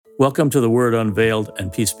Welcome to the Word Unveiled,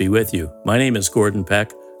 and peace be with you. My name is Gordon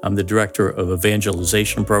Peck. I'm the Director of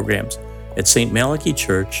Evangelization Programs at St. Malachy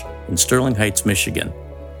Church in Sterling Heights, Michigan.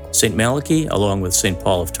 St. Malachy, along with St.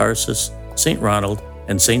 Paul of Tarsus, St. Ronald,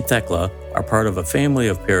 and St. Thecla, are part of a family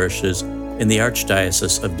of parishes in the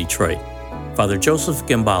Archdiocese of Detroit. Father Joseph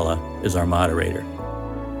Gambala is our moderator.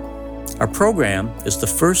 Our program is the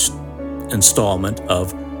first installment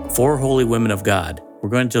of Four Holy Women of God. We're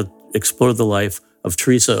going to explore the life of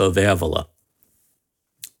Teresa of Avila.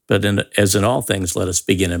 But as in all things, let us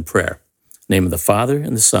begin in prayer. In the name of the Father,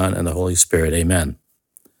 and the Son, and the Holy Spirit. Amen.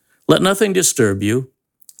 Let nothing disturb you.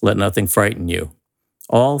 Let nothing frighten you.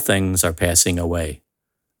 All things are passing away.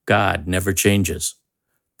 God never changes.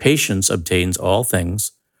 Patience obtains all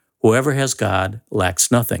things. Whoever has God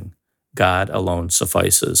lacks nothing. God alone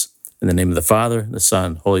suffices. In the name of the Father, the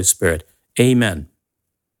Son, Holy Spirit. Amen.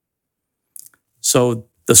 So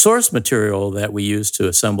the source material that we use to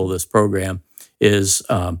assemble this program is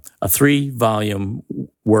a 3-volume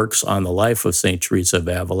works on the life of St. Teresa of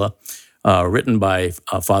Avila, written by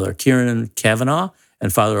Father Kieran Kavanaugh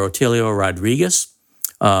and Father Otilio Rodriguez,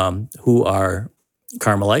 who are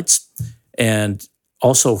Carmelites, and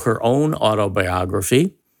also her own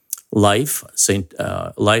autobiography, Life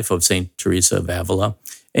of St. Teresa of Avila,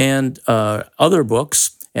 and other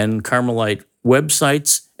books and Carmelite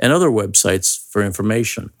websites and other websites for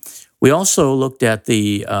information. We also looked at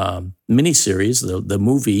the miniseries, the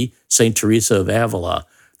movie St. Teresa of Avila.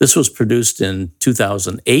 This was produced in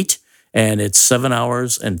 2008, and it's 7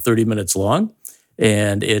 hours and 30 minutes long,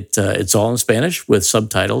 and it's all in Spanish with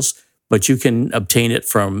subtitles, but you can obtain it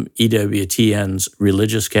from EWTN's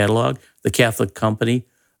Religious Catalog, the Catholic Company,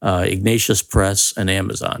 Ignatius Press, and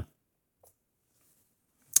Amazon.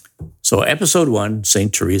 So episode 1,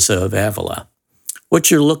 St. Teresa of Avila. What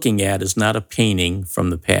you're looking at is not a painting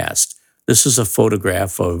from the past. This is a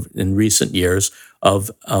photograph in recent years of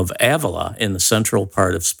Avila in the central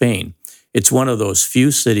part of Spain. It's one of those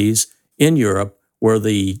few cities in Europe where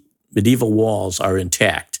the medieval walls are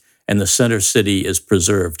intact and the center city is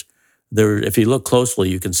preserved. There, if you look closely,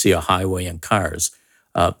 you can see a highway and cars.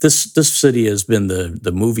 This city has been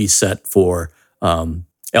the movie set for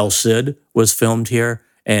El Cid was filmed here,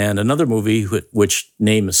 and another movie which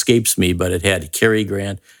name escapes me, but it had Cary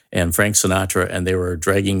Grant and Frank Sinatra, and they were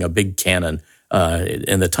dragging a big cannon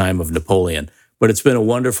in the time of Napoleon. But it's been a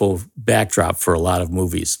wonderful backdrop for a lot of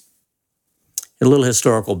movies. A little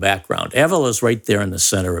historical background. Avila is right there in the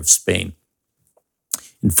center of Spain.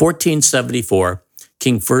 In 1474,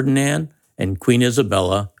 King Ferdinand and Queen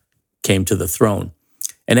Isabella came to the throne.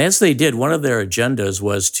 And as they did, one of their agendas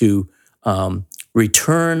was to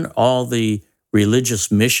return all the religious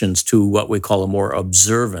missions to what we call a more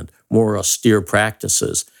observant, more austere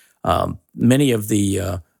practices. Many of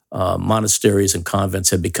the monasteries and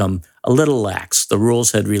convents had become a little lax. The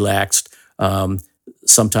rules had relaxed.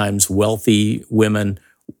 Sometimes wealthy women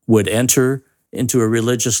would enter into a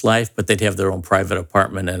religious life, but they'd have their own private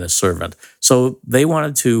apartment and a servant. So they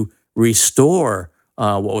wanted to restore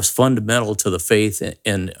what was fundamental to the faith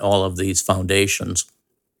in all of these foundations.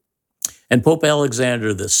 And Pope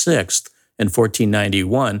Alexander VI in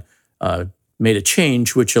 1491 made a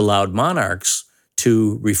change which allowed monarchs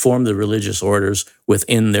to reform the religious orders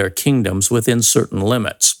within their kingdoms within certain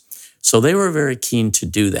limits. So they were very keen to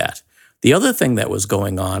do that. The other thing that was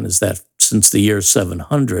going on is that since the year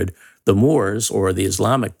 700, the Moors, or the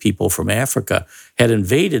Islamic people from Africa, had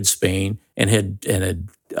invaded Spain and had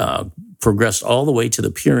progressed all the way to the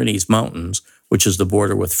Pyrenees Mountains, which is the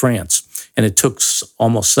border with France. And it took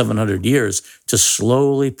almost 700 years to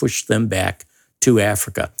slowly push them back to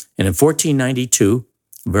Africa. And in 1492,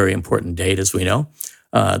 a very important date as we know,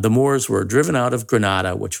 the Moors were driven out of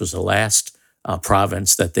Granada, which was the last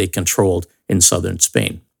province that they controlled in southern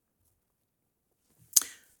Spain.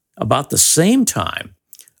 About the same time,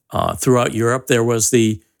 throughout Europe, there was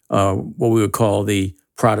the what we would call the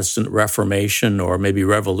Protestant Reformation, or maybe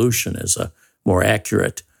Revolution is a more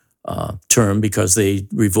accurate term, because they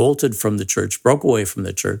revolted from the church, broke away from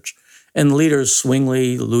the church, and leaders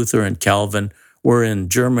Zwingli, Luther, and Calvin were in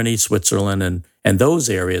Germany, Switzerland, and those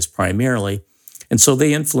areas primarily. And so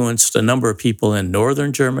they influenced a number of people in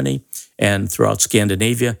northern Germany and throughout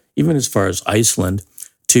Scandinavia, even as far as Iceland,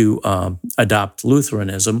 to adopt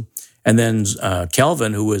Lutheranism. And then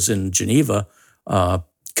Calvin, who was in Geneva,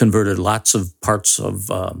 converted lots of parts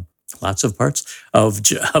of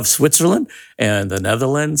Switzerland and the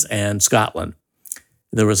Netherlands and Scotland.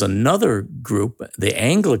 There was another group, the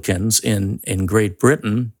Anglicans in Great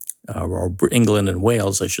Britain, or England and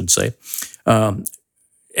Wales, I should say,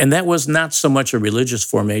 and that was not so much a religious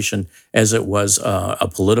formation as it was a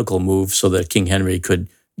political move so that King Henry could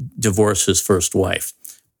divorce his first wife.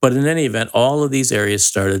 But in any event, all of these areas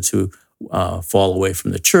started to fall away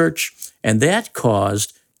from the church, and that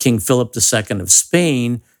caused King Philip II of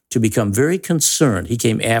Spain to become very concerned. He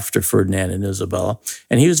came after Ferdinand and Isabella,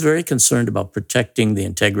 and he was very concerned about protecting the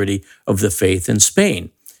integrity of the faith in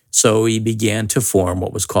Spain. So he began to form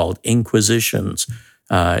what was called inquisitions.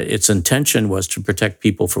 Its intention was to protect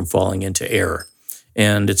people from falling into error.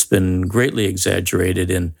 And it's been greatly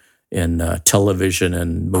exaggerated in television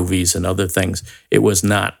and movies and other things. It was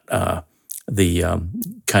not the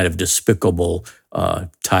kind of despicable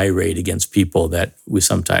tirade against people that we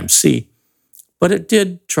sometimes see, but it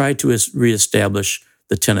did try to reestablish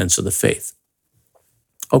the tenets of the faith.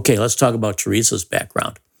 Okay, let's talk about Teresa's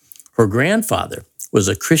background. Her grandfather was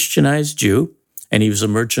a Christianized Jew, and he was a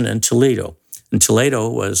merchant in Toledo. And Toledo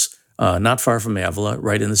was not far from Avila,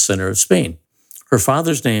 right in the center of Spain. Her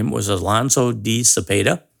father's name was Alonso de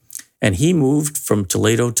Cepeda, and he moved from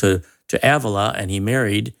Toledo to Avila, and he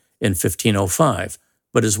married in 1505.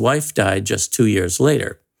 But his wife died just 2 years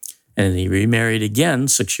later, and he remarried again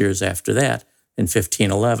 6 years after that in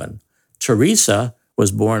 1511. Teresa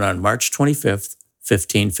was born on March 25th,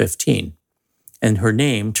 1515, and her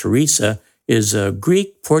name, Teresa, is a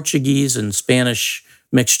Greek, Portuguese, and Spanish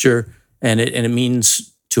mixture, and it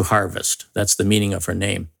means to harvest. That's the meaning of her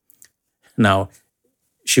name. Now,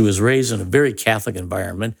 she was raised in a very Catholic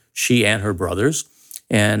environment, she and her brothers,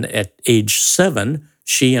 and at age 7,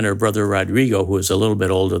 she and her brother Rodrigo, who was a little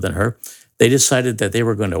bit older than her, they decided that they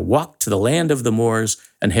were going to walk to the land of the Moors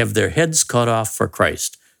and have their heads cut off for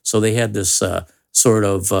Christ. So they had this sort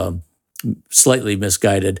of slightly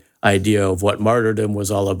misguided idea of what martyrdom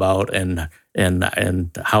was all about and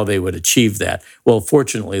how they would achieve that. Well,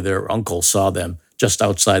 fortunately, their uncle saw them just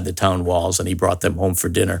outside the town walls, and he brought them home for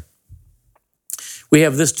dinner. We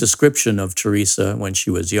have this description of Teresa when she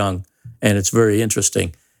was young, and it's very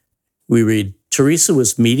interesting. We read, Teresa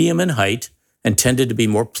was medium in height and tended to be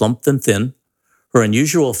more plump than thin. Her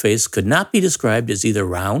unusual face could not be described as either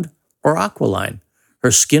round or aquiline.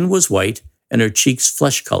 Her skin was white and her cheeks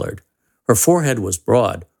flesh-colored. Her forehead was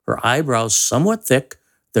broad, her eyebrows somewhat thick,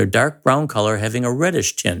 their dark brown color having a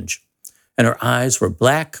reddish tinge. And her eyes were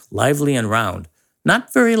black, lively, and round,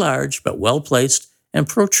 not very large, but well-placed and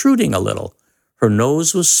protruding a little. Her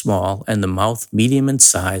nose was small and the mouth medium in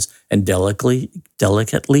size and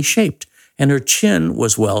delicately shaped, and her chin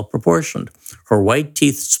was well proportioned. Her white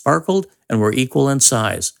teeth sparkled and were equal in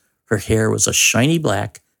size. Her hair was a shiny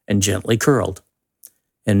black and gently curled.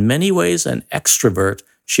 In many ways an extrovert,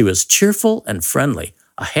 she was cheerful and friendly,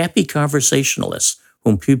 a happy conversationalist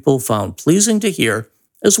whom people found pleasing to hear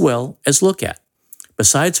as well as look at.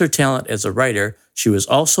 Besides her talent as a writer, she was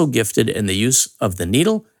also gifted in the use of the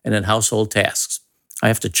needle and in household tasks. I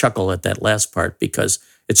have to chuckle at that last part because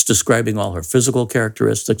it's describing all her physical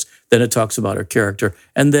characteristics. Then it talks about her character.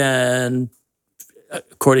 And then,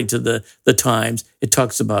 according to the Times, it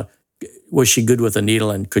talks about, was she good with a needle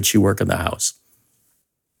and could she work in the house?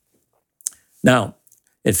 Now,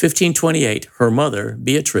 in 1528, her mother,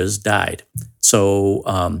 Beatriz, died.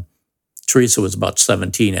 So Teresa was about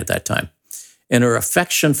 17 at that time. And her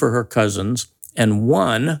affection for her cousins and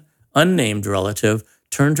one unnamed relative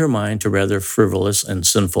turned her mind to rather frivolous and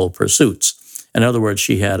sinful pursuits. In other words,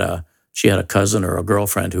 she had a cousin or a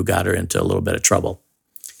girlfriend who got her into a little bit of trouble.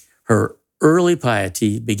 Her early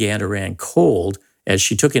piety began to run cold as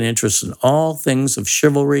she took an interest in all things of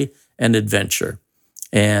chivalry and adventure.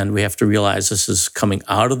 And we have to realize this is coming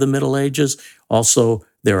out of the Middle Ages. Also,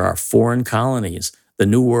 there are foreign colonies. The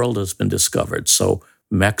New World has been discovered. So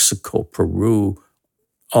Mexico, Peru,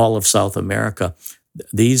 all of South America,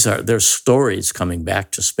 there's stories coming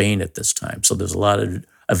back to Spain at this time. So there's a lot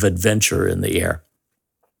of adventure in the air.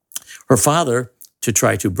 Her father, to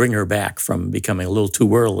try to bring her back from becoming a little too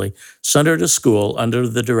worldly, sent her to school under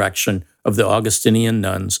the direction of the Augustinian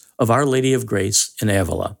nuns of Our Lady of Grace in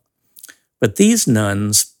Avila. But these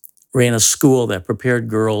nuns ran a school that prepared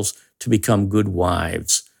girls to become good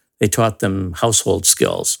wives. They taught them household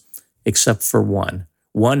skills, except for one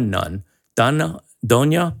nun,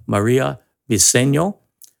 Doña Maria Viceno.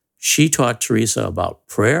 She taught Teresa about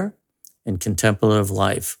prayer and contemplative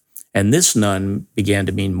life. And this nun began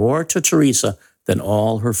to mean more to Teresa than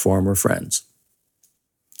all her former friends.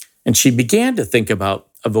 And she began to think about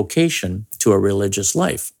a vocation to a religious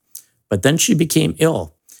life. But then she became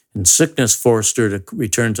ill, and sickness forced her to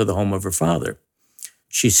return to the home of her father.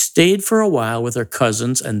 She stayed for a while with her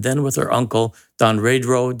cousins and then with her uncle, Don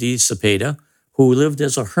Pedro de Cepeda, who lived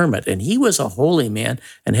as a hermit. And he was a holy man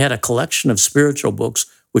and had a collection of spiritual books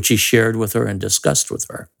which he shared with her and discussed with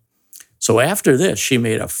her. So after this, she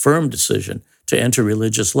made a firm decision to enter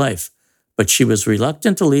religious life. but she was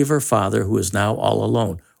reluctant to leave her father, who was now all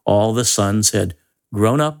alone. All the sons had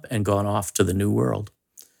grown up and gone off to the new world.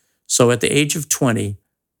 So at the age of 20,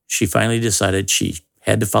 she finally decided she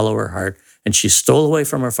had to follow her heart, and she stole away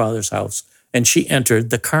from her father's house, and she entered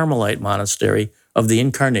the Carmelite monastery of the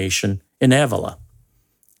Incarnation in Avila.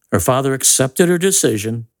 Her father accepted her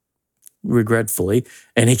decision, regretfully,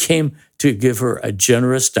 and he came to give her a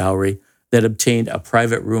generous dowry that obtained a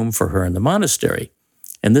private room for her in the monastery.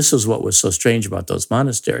 And this is what was so strange about those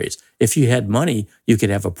monasteries. If you had money, you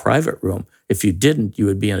could have a private room. If you didn't, you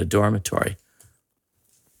would be in a dormitory.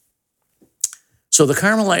 So the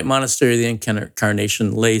Carmelite monastery of the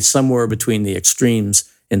Incarnation lay somewhere between the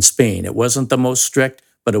extremes in Spain. It wasn't the most strict,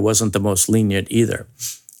 but it wasn't the most lenient either.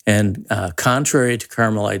 And contrary to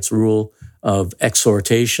Carmelites' rule of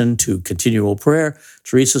exhortation to continual prayer,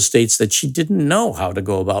 Teresa states that she didn't know how to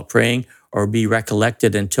go about praying or be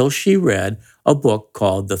recollected until she read a book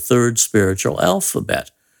called The Third Spiritual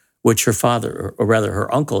Alphabet, which her father, or rather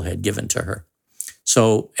her uncle, had given to her.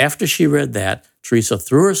 So after she read that, Teresa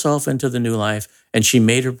threw herself into the new life, and she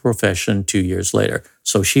made her profession 2 years later.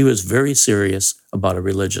 So she was very serious about a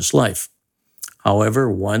religious life. However,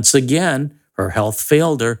 once again, her health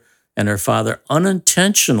failed her, and her father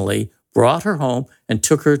unintentionally brought her home and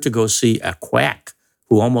took her to go see a quack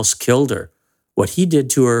who almost killed her. What he did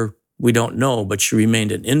to her, we don't know, but she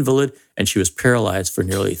remained an invalid, and she was paralyzed for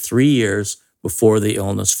nearly 3 years before the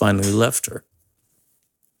illness finally left her.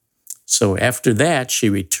 So after that, she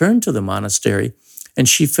returned to the monastery, and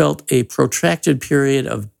she felt a protracted period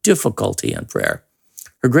of difficulty in prayer.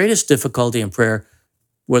 Her greatest difficulty in prayer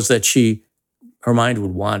was that her mind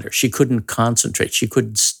would wander. She couldn't concentrate. She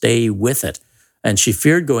couldn't stay with it. And she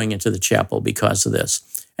feared going into the chapel because of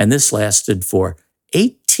this. And this lasted for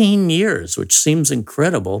 18 years, which seems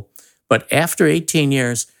incredible. But after 18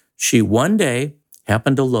 years, she one day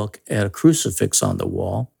happened to look at a crucifix on the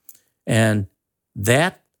wall. And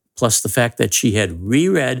that, plus the fact that she had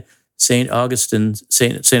reread St.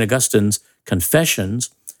 Augustine's Confessions,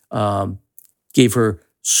 gave her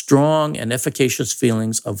strong and efficacious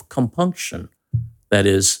feelings of compunction. That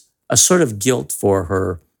is, a sort of guilt for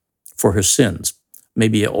her sins,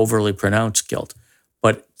 maybe an overly pronounced guilt.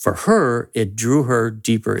 But for her, it drew her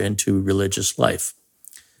deeper into religious life.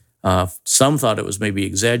 Some thought it was maybe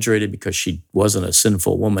exaggerated because she wasn't a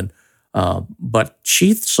sinful woman, but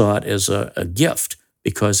she saw it as a gift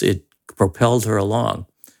because it propelled her along.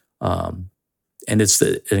 And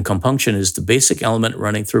compunction is the basic element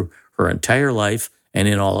running through her entire life and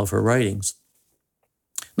in all of her writings.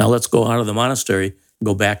 Now let's go out of the monastery and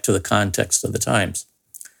go back to the context of the times.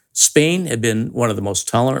 Spain had been one of the most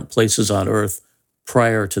tolerant places on earth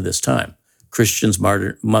prior to this time. Christians,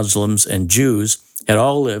 Muslims, and Jews had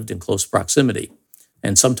all lived in close proximity,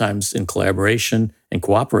 and sometimes in collaboration and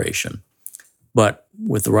cooperation. But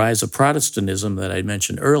with the rise of Protestantism that I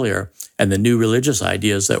mentioned earlier and the new religious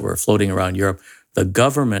ideas that were floating around Europe, the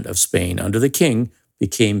government of Spain under the king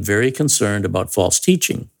became very concerned about false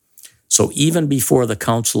teaching. So even before the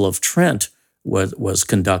Council of Trent was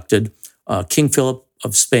conducted, King Philip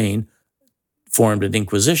of Spain formed an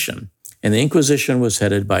Inquisition. And the Inquisition was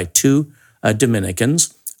headed by two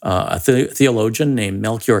Dominicans, a theologian named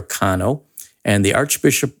Melchior Cano, and the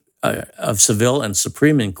Archbishop of Seville and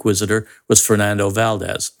Supreme Inquisitor was Fernando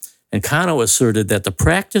Valdez. And Cano asserted that the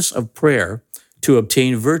practice of prayer to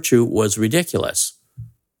obtain virtue was ridiculous.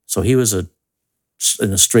 So he was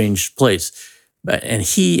in a strange place. And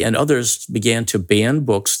he and others began to ban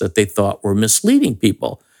books that they thought were misleading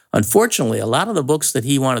people. Unfortunately, a lot of the books that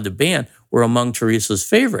he wanted to ban were among Teresa's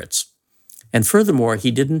favorites. And furthermore, he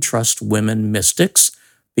didn't trust women mystics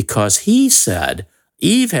because he said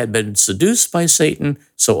Eve had been seduced by Satan,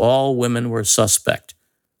 so all women were suspect.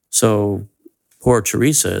 So poor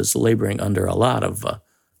Teresa is laboring under a lot of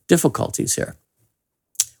difficulties here.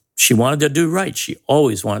 She wanted to do right. She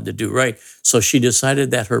always wanted to do right. So she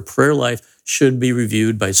decided that her prayer life should be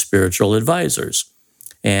reviewed by spiritual advisors.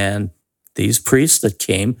 And these priests that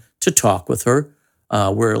came to talk with her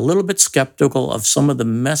were a little bit skeptical of some of the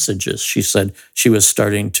messages she said she was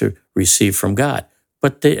starting to receive from God.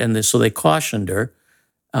 So they cautioned her,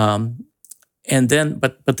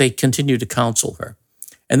 but they continued to counsel her.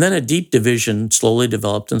 And then a deep division slowly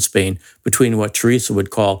developed in Spain between what Teresa would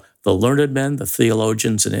call the learned men, the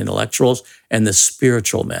theologians and intellectuals, and the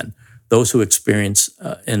spiritual men, those who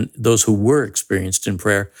were experienced in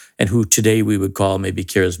prayer, and who today we would call maybe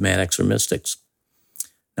charismatics or mystics.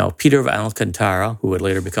 Now, Peter of Alcantara, who would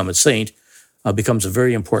later become a saint, becomes a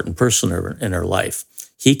very important person in her life.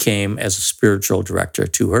 He came as a spiritual director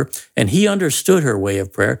to her, and he understood her way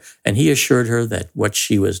of prayer, and he assured her that what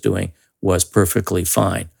she was doing was perfectly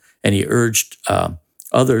fine. and he urged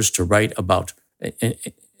others to write about,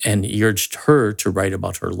 and he urged her to write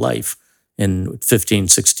about her life in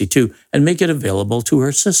 1562 and make it available to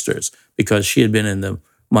her sisters, because she had been in the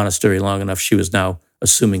monastery long enough. She was now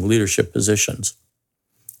assuming leadership positions.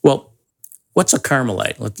 Well, what's a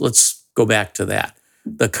Carmelite? Let's go back to that.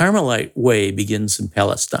 The Carmelite way begins in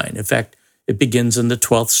Palestine. In fact, it begins in the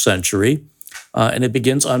 12th century, and it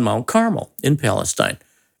begins on Mount Carmel in Palestine.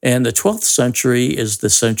 And the 12th century is the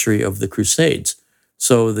century of the Crusades.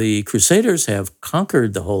 So the Crusaders have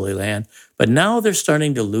conquered the Holy Land, but now they're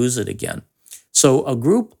starting to lose it again. So a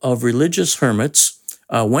group of religious hermits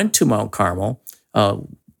went to Mount Carmel,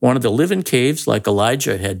 wanted to live in caves like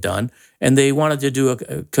Elijah had done, and they wanted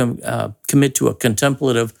to commit to a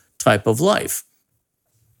contemplative type of life.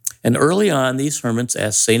 And early on, these hermits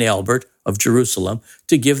asked St. Albert of Jerusalem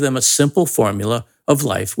to give them a simple formula of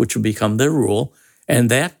life, which would become their rule.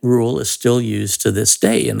 And that rule is still used to this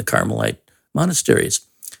day in the Carmelite monasteries.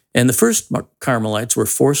 And the first Carmelites were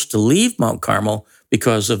forced to leave Mount Carmel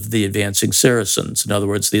because of the advancing Saracens. In other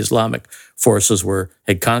words, the Islamic forces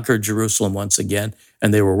had conquered Jerusalem once again,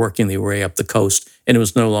 and they were working their way up the coast, and it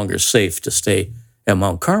was no longer safe to stay at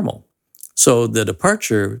Mount Carmel. So the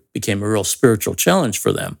departure became a real spiritual challenge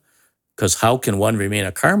for them, because how can one remain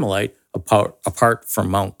a Carmelite apart from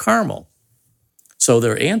Mount Carmel? So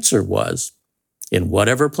their answer was, in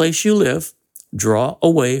whatever place you live, draw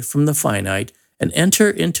away from the finite and enter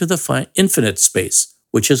into the infinite space,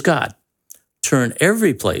 which is God. Turn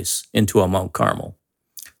every place into a Mount Carmel.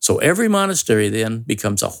 So every monastery then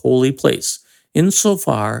becomes a holy place,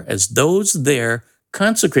 insofar as those there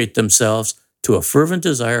consecrate themselves to a fervent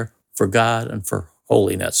desire for God and for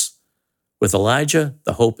holiness. With Elijah,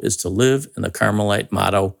 the hope is to live in the Carmelite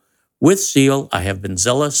motto, with zeal I have been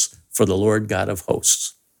zealous for the Lord God of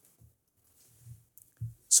hosts.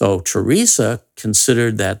 So Teresa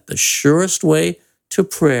considered that the surest way to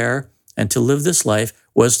prayer and to live this life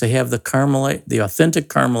was to have the authentic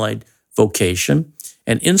Carmelite vocation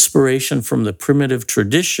and inspiration from the primitive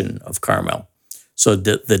tradition of Carmel. So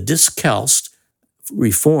the discalced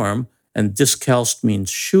reform, and discalced means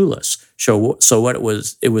shoeless. So what it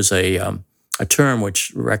was a term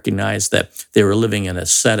which recognized that they were living an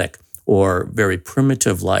ascetic or very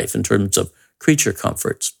primitive life in terms of creature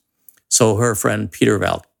comforts. So her friend Peter of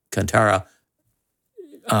Alcantara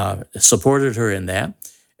supported her in that,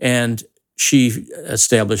 and she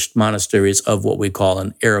established monasteries of what we call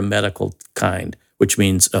an eremitical kind, which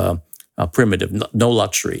means primitive, no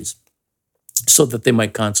luxuries, so that they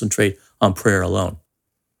might concentrate on prayer alone.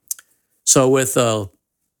 So with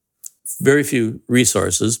very few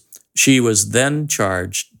resources, she was then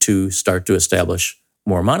charged to start to establish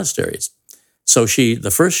more monasteries. So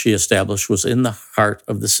the first she established was in the heart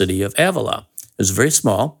of the city of Avila. It was very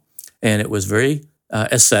small, and it was very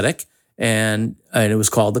ascetic, and it was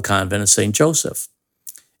called the Convent of St. Joseph.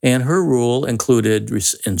 And her rule included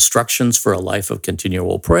instructions for a life of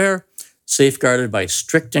continual prayer, safeguarded by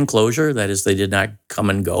strict enclosure. That is, they did not come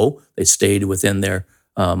and go. They stayed within their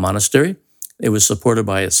monastery. It was supported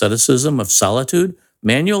by asceticism of solitude,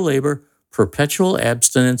 manual labor, perpetual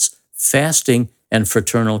abstinence, fasting, and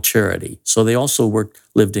fraternal charity. So they also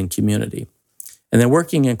lived in community. And then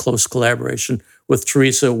working in close collaboration with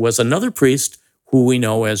Teresa was another priest who we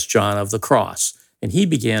know as John of the Cross. And he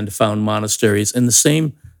began to found monasteries in the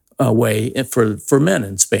same way for men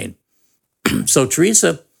in Spain. So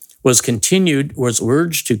Teresa was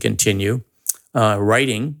urged to continue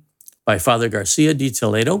writing by Father Garcia de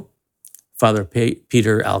Toledo, Father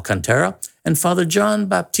Peter Alcantara, and Father John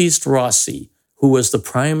Baptiste Rossi, who was the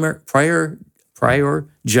prior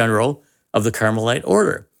general of the Carmelite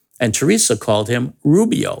order. And Teresa called him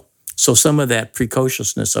Rubio. So some of that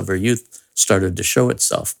precociousness of her youth started to show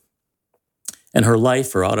itself. And her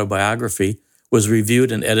life, her autobiography, was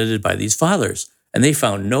reviewed and edited by these fathers, and they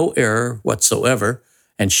found no error whatsoever.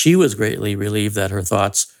 And she was greatly relieved that her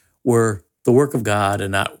thoughts were the work of God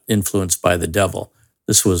and not influenced by the devil.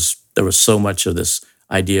 There was so much of this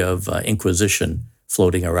idea of inquisition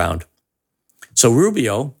floating around. So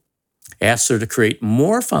Rubio asked her to create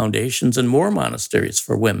more foundations and more monasteries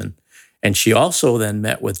for women. And she also then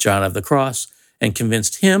met with John of the Cross and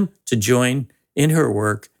convinced him to join in her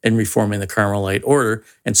work in reforming the Carmelite order.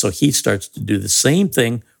 And so he starts to do the same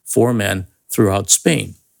thing for men throughout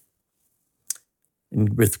Spain.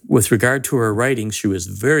 And with regard to her writings, she was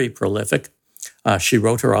very prolific. She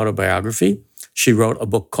wrote her autobiography. She wrote a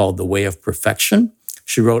book called The Way of Perfection.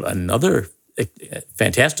 She wrote another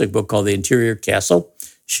fantastic book called The Interior Castle.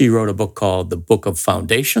 She wrote a book called The Book of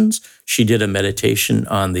Foundations. She did a meditation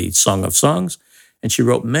on the Song of Songs. And she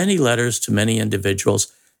wrote many letters to many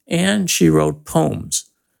individuals. And she wrote poems.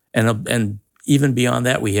 And even beyond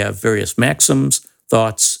that, we have various maxims,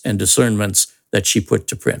 thoughts, and discernments that she put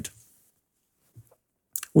to print.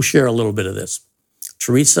 We'll share a little bit of this.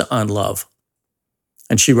 Teresa on love.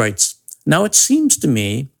 And she writes, "Now it seems to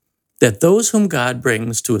me that those whom God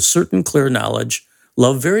brings to a certain clear knowledge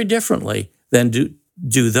love very differently than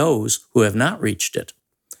do those who have not reached it.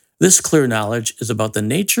 This clear knowledge is about the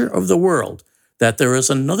nature of the world, that there is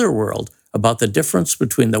another world, about the difference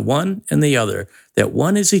between the one and the other, that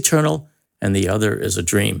one is eternal and the other is a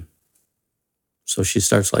dream." So she's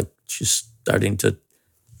starting to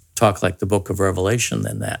talk like the book of Revelation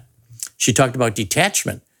than that. She talked about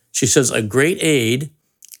detachment. She says, "A great aid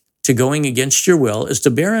to going against your will is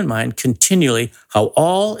to bear in mind continually how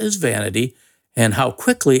all is vanity and how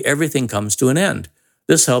quickly everything comes to an end.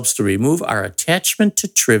 This helps to remove our attachment to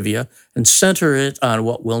trivia and center it on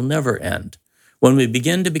what will never end. When we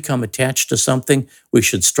begin to become attached to something, we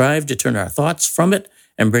should strive to turn our thoughts from it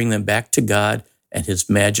and bring them back to God, and His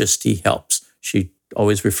majesty helps." She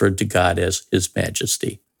always referred to God as His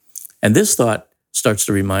majesty. And this thought starts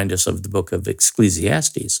to remind us of the book of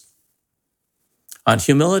Ecclesiastes. On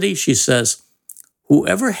humility, she says,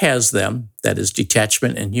 "Whoever has them," that is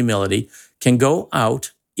detachment and humility, "can go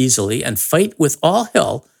out easily and fight with all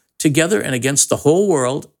hell together and against the whole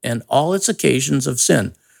world and all its occasions of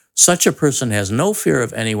sin. Such a person has no fear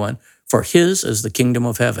of anyone, for his is the kingdom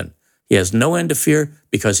of heaven. He has no end to fear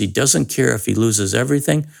because he doesn't care if he loses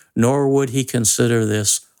everything, nor would he consider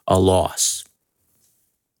this a loss."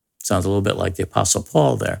 Sounds a little bit like the Apostle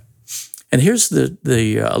Paul there. And here's we're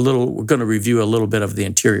going to review a little bit of the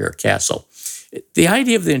interior castle. The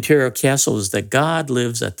idea of the interior castle is that God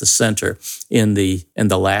lives at the center in the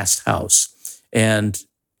last house. And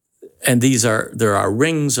there are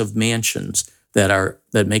rings of mansions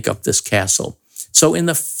that make up this castle. So in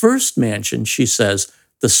the first mansion, she says,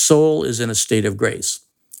 the soul is in a state of grace.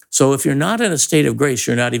 So if you're not in a state of grace,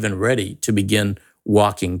 you're not even ready to begin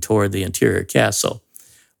walking toward the interior castle.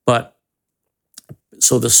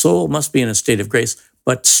 So the soul must be in a state of grace,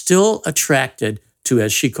 but still attracted to,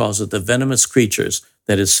 as she calls it, the venomous creatures,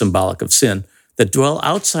 that is symbolic of sin, that dwell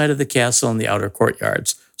outside of the castle and the outer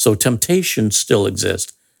courtyards. So temptations still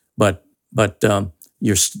exist, but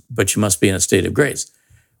you must be in a state of grace.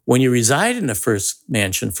 When you reside in the first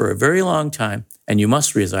mansion for a very long time, and you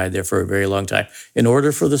must reside there for a very long time in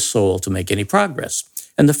order for the soul to make any progress.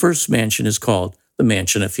 And the first mansion is called the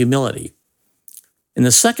mansion of humility. In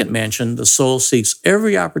the second mansion, the soul seeks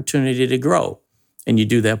every opportunity to grow. And you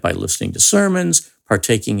do that by listening to sermons,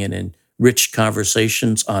 partaking in enriched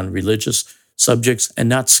conversations on religious subjects, and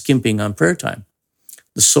not skimping on prayer time.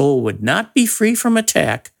 The soul would not be free from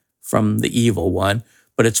attack from the evil one,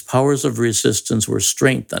 but its powers of resistance were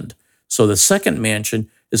strengthened. So the second mansion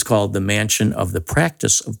is called the mansion of the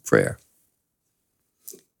practice of prayer.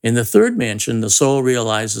 In the third mansion, the soul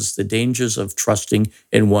realizes the dangers of trusting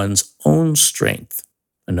in one's own strength.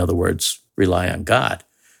 In other words, rely on God.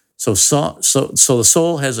 So the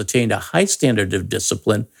soul has attained a high standard of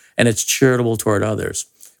discipline, and it's charitable toward others.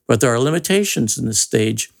 But there are limitations in this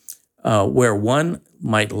stage where one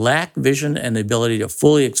might lack vision and the ability to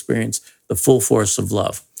fully experience the full force of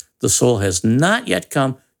love. The soul has not yet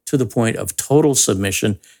come to the point of total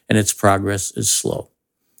submission, and its progress is slow.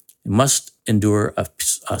 It must endure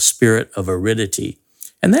a spirit of aridity.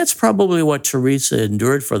 And that's probably what Teresa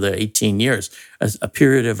endured for the 18 years. A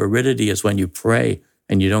period of aridity is when you pray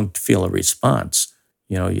and you don't feel a response.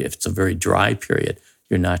 If it's a very dry period,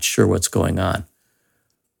 you're not sure what's going on.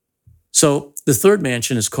 So the third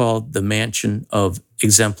mansion is called the mansion of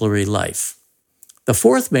exemplary life. The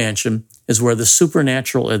fourth mansion is where the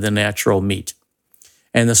supernatural and the natural meet.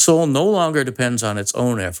 And the soul no longer depends on its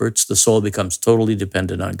own efforts. The soul becomes totally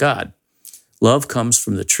dependent on God. Love comes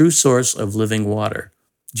from the true source of living water.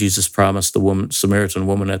 Jesus promised the Samaritan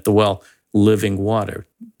woman at the well living water.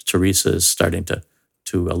 Teresa is starting to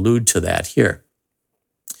allude to that here.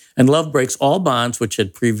 And love breaks all bonds which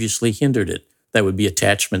had previously hindered it. That would be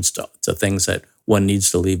attachments to things that one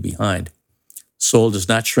needs to leave behind. Soul does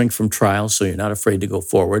not shrink from trials, so you're not afraid to go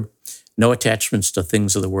forward. No attachments to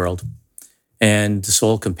things of the world. And the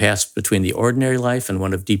soul can pass between the ordinary life and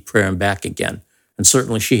one of deep prayer and back again. And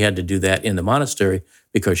certainly she had to do that in the monastery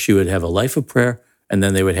because she would have a life of prayer, and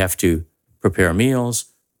then they would have to prepare meals,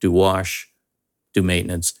 do wash, do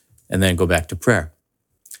maintenance, and then go back to prayer.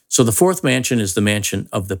 So the fourth mansion is the mansion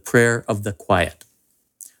of the prayer of the quiet.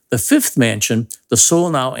 The fifth mansion, the soul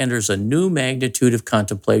now enters a new magnitude of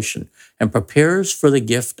contemplation and prepares for the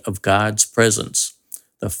gift of God's presence.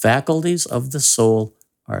 The faculties of the soul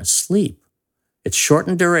are asleep. It's short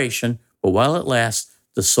in duration, but while it lasts,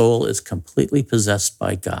 the soul is completely possessed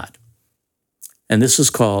by God. and this is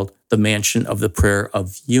called the mansion of the prayer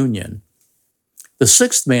of union. The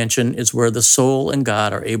sixth mansion is where the soul and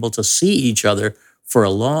God are able to see each other for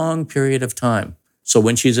a long period of time. So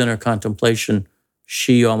when she's in her contemplation,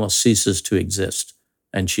 she almost ceases to exist,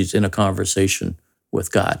 and she's in a conversation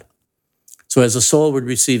with God. So as the soul would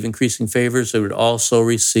receive increasing favors, it would also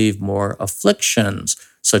receive more afflictions,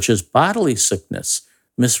 such as bodily sickness,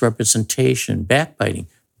 misrepresentation, backbiting,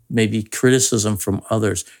 maybe criticism from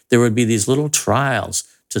others. There would be these little trials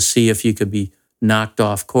to see if you could be knocked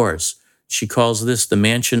off course. She calls this the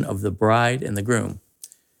mansion of the bride and the groom.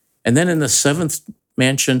 And then in the seventh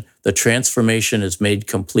mansion, the transformation is made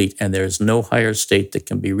complete, and there is no higher state that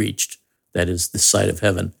can be reached. That is the side of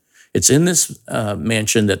heaven. It's in this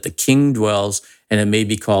mansion that the king dwells, and it may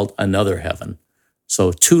be called another heaven.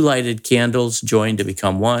 So two lighted candles join to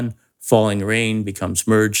become one, falling rain becomes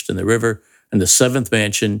merged in the river, and the seventh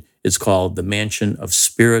mansion is called the mansion of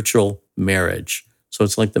spiritual marriage. So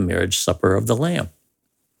it's like the marriage supper of the Lamb.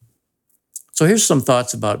 So here's some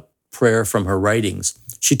thoughts about prayer from her writings.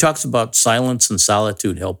 She talks about silence and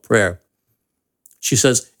solitude help prayer. She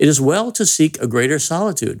says, "It is well to seek a greater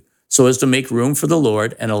solitude, so as to make room for the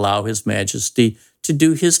Lord and allow His Majesty to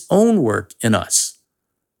do His own work in us."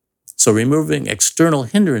 So removing external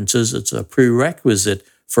hindrances is a prerequisite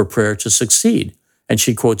for prayer to succeed. And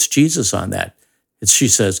she quotes Jesus on that. She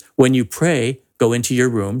says, "When you pray, go into your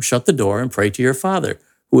room, shut the door, and pray to your Father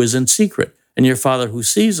who is in secret. And your Father who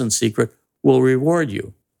sees in secret will reward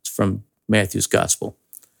you." It's from Matthew's Gospel.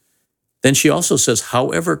 Then she also says,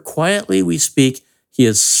 "However quietly we speak, He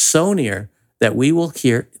is so near that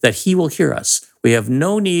He will hear us. We have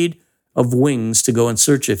no need of wings to go in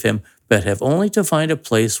search of Him, but have only to find a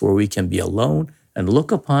place where we can be alone and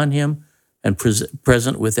look upon Him and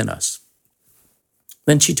present within us."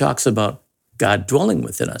 Then she talks about God dwelling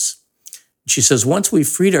within us. She says, once we've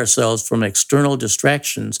freed ourselves from external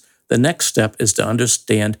distractions, the next step is to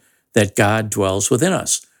understand that God dwells within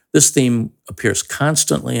us. This theme appears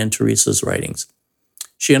constantly in Teresa's writings.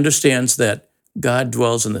 She understands that God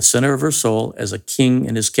dwells in the center of her soul as a king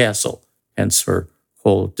in his castle, hence her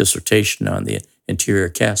whole dissertation on the interior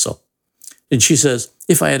castle. And she says,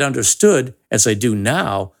 "If I had understood, as I do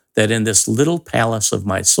now, that in this little palace of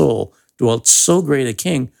my soul dwelt so great a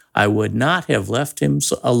king, I would not have left him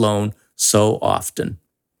alone so often."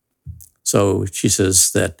 So she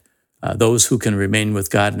says that those who can remain with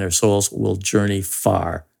God in their souls will journey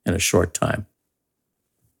far in a short time.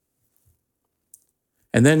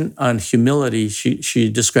 And then on humility, she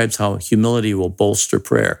describes how humility will bolster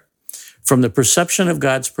prayer. From the perception of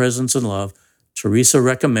God's presence and love, Teresa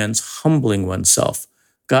recommends humbling oneself.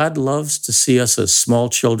 God loves to see us as small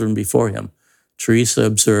children before Him. Teresa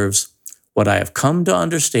observes, "What I have come to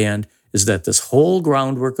understand is that this whole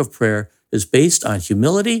groundwork of prayer is based on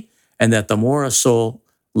humility, and that the more a soul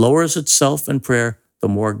lowers itself in prayer, the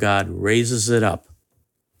more God raises it up."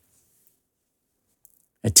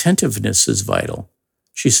 Attentiveness is vital.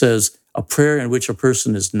 She says, a prayer in which a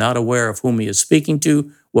person is not aware of whom he is speaking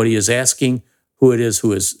to, what he is asking, who it is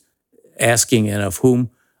who is asking, and of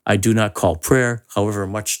whom, I do not call prayer, however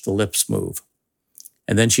much the lips move.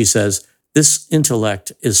 And then she says, this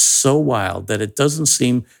intellect is so wild that it doesn't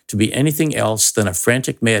seem to be anything else than a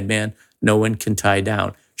frantic madman no one can tie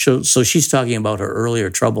down. So she's talking about her earlier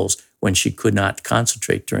troubles when she could not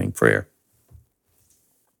concentrate during prayer.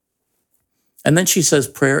 And then she says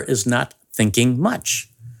prayer is not thinking much.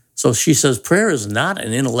 So she says prayer is not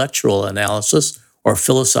an intellectual analysis or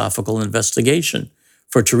philosophical investigation.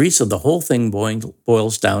 For Teresa, the whole thing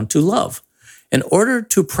boils down to love. In order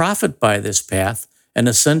to profit by this path and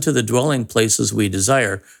ascend to the dwelling places we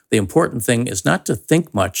desire, the important thing is not to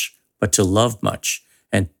think much, but to love much,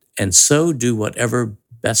 and so do whatever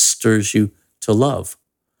best stirs you to love.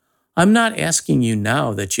 I'm not asking you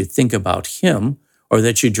now that you think about Him, or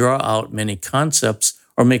that you draw out many concepts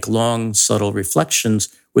or make long, subtle reflections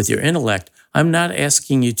with your intellect. I'm not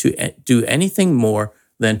asking you to do anything more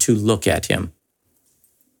than to look at Him.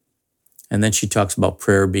 And then she talks about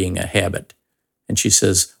prayer being a habit. And she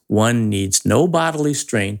says, one needs no bodily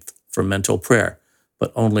strength for mental prayer,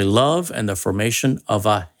 but only love and the formation of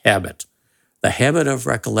a habit. The habit of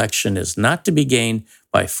recollection is not to be gained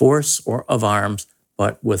by force or of arms,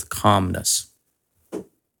 but with calmness.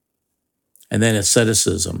 And then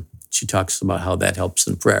asceticism. She talks about how that helps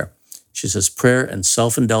in prayer. She says prayer and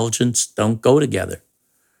self-indulgence don't go together.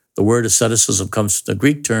 The word asceticism comes from the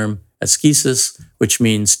Greek term askesis, which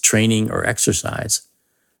means training or exercise.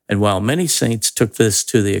 And while many saints took this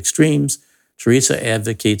to the extremes, Teresa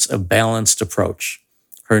advocates a balanced approach.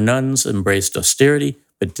 Her nuns embraced austerity,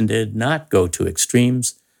 but did not go to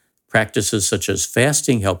extremes. Practices such as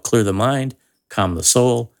fasting help clear the mind, calm the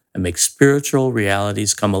soul, and make spiritual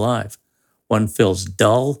realities come alive. One feels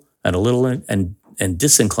dull and a little and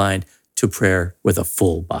disinclined to prayer with a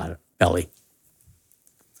full belly.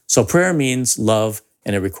 So prayer means love,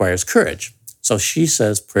 and it requires courage. So she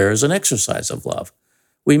says prayer is an exercise of love.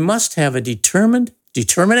 We must have a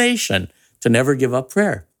determination to never give up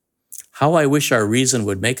prayer. How I wish our reason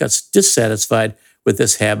would make us dissatisfied with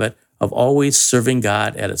this habit of always serving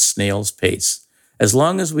God at a snail's pace. As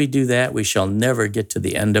long as we do that, we shall never get to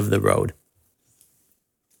the end of the road.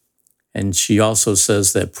 And she also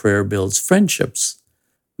says that prayer builds friendships.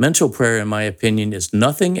 Mental prayer, in my opinion, is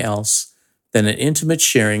nothing else than an intimate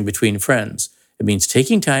sharing between friends. It means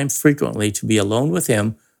taking time frequently to be alone with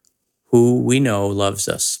Him who we know loves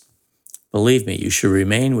us. Believe me, you should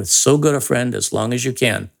remain with so good a friend as long as you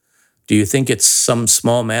can. Do you think it's some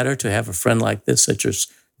small matter to have a friend like this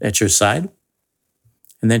at your side?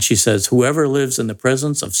 And then she says, whoever lives in the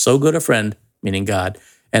presence of so good a friend, meaning God,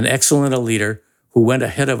 and excellent a leader who went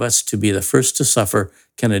ahead of us to be the first to suffer,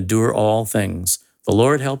 can endure all things. The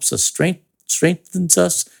Lord helps us, strengthens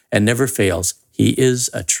us, and never fails. He is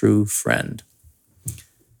a true friend.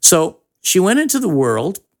 So she went into the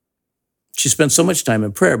world. She spent so much time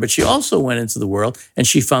in prayer, but she also went into the world and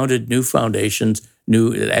she founded new foundations,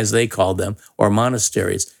 new, as they called them, or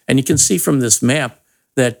monasteries. And you can see from this map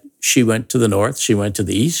that she went to the north, she went to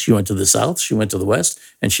the east, she went to the south, she went to the west,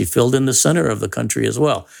 and she filled in the center of the country as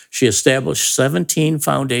well. She established 17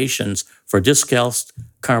 foundations for discalced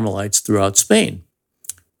Carmelites throughout Spain.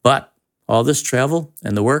 But all this travel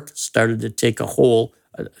and the work started to take a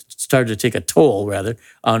toll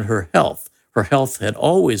on her health. Her health had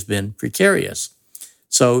always been precarious.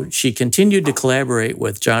 So she continued to collaborate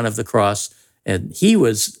with John of the Cross, and he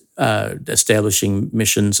was establishing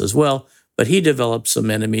missions as well, but he developed some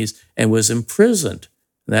enemies and was imprisoned.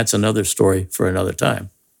 And that's another story for another time.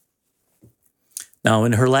 Now,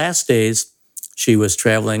 in her last days, she was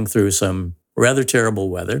traveling through some rather terrible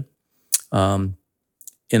weather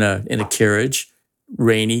in a carriage,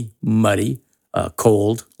 rainy, muddy,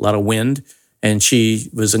 cold, a lot of wind. And she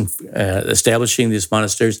was establishing these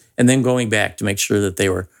monasteries and then going back to make sure that they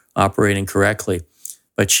were operating correctly.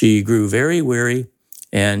 But she grew very weary,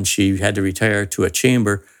 and she had to retire to a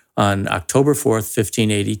chamber on October 4th,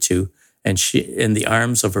 1582. And she, in the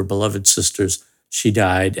arms of her beloved sisters, she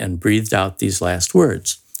died and breathed out these last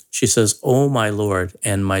words. She says, "O my Lord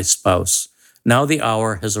and my spouse, now the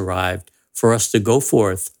hour has arrived for us to go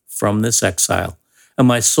forth from this exile, and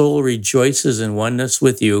my soul rejoices in oneness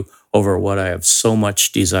with you over what I have so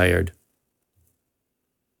much desired."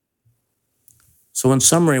 So in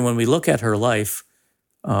summary, when we look at her life,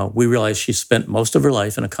 we realize she spent most of her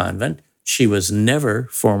life in a convent. She was never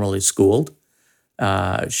formally schooled.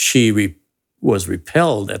 She was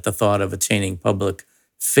repelled at the thought of attaining public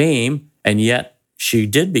fame, and yet she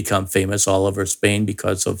did become famous all over Spain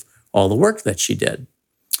because of all the work that she did.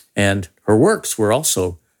 And her works were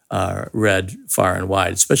also read far and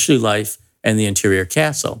wide, especially Life and the Interior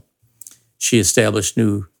Castle. She established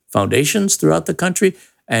new foundations throughout the country,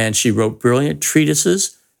 and she wrote brilliant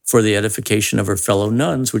treatises for the edification of her fellow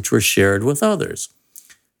nuns, which were shared with others.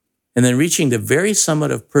 And then reaching the very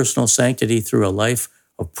summit of personal sanctity through a life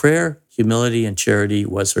of prayer, humility, and charity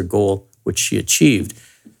was her goal, which she achieved.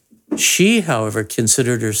 She, however,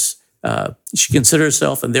 considered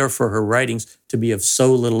herself, and therefore her writings, to be of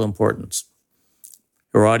so little importance.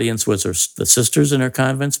 Her audience was the sisters in her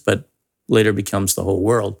convents, but later becomes the whole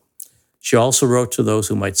world. She also wrote to those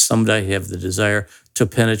who might someday have the desire to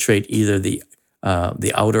penetrate either the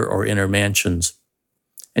outer or inner mansions.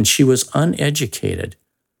 And she was uneducated,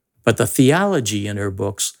 but the theology in her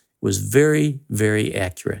books was very, very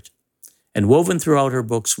accurate. And woven throughout her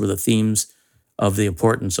books were the themes of the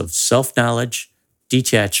importance of self-knowledge,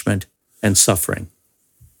 detachment, and suffering.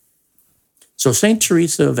 So St.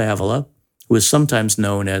 Teresa of Avila, who is sometimes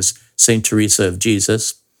known as St. Teresa of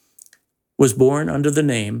Jesus, was born under the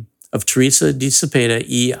name of Teresa de Cepeda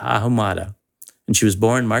y Ahumada, and she was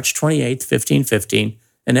born March 28, 1515,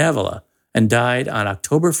 in Avila, and died on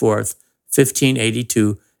October 4th,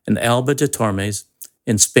 1582, in Alba de Tormes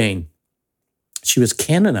in Spain. She was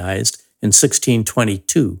canonized in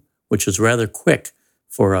 1622, which was rather quick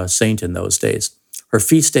for a saint in those days. Her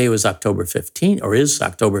feast day was October 15th, or is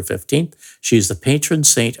October 15th. She is the patron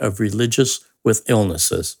saint of religious with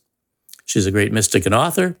illnesses. She's a great mystic and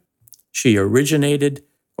author. She is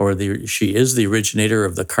the originator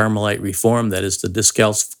of the Carmelite reform, that is the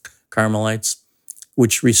Discalced Carmelites,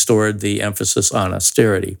 which restored the emphasis on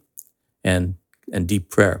austerity and deep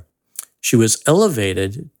prayer. She was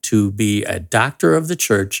elevated to be a doctor of the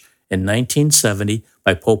church in 1970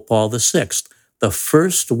 by Pope Paul VI, the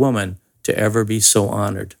first woman to ever be so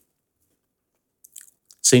honored.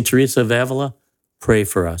 St. Teresa of Avila, pray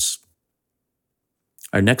for us.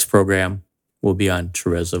 Our next program will be on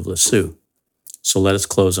Teresa of Lisieux. So let us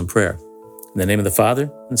close in prayer. In the name of the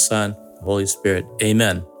Father, and Son, and the Holy Spirit,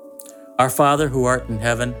 amen. Our Father, who art in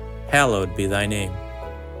heaven, hallowed be thy name.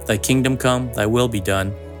 Thy kingdom come, thy will be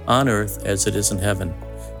done, on earth as it is in heaven.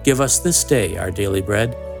 Give us this day our daily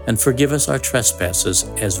bread, and forgive us our trespasses,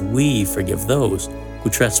 as we forgive those who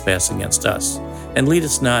trespass against us. And lead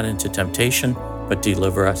us not into temptation, but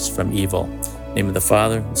deliver us from evil. In the name of the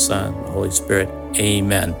Father, and Son, and the Holy Spirit,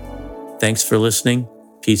 amen. Thanks for listening.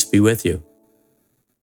 Peace be with you.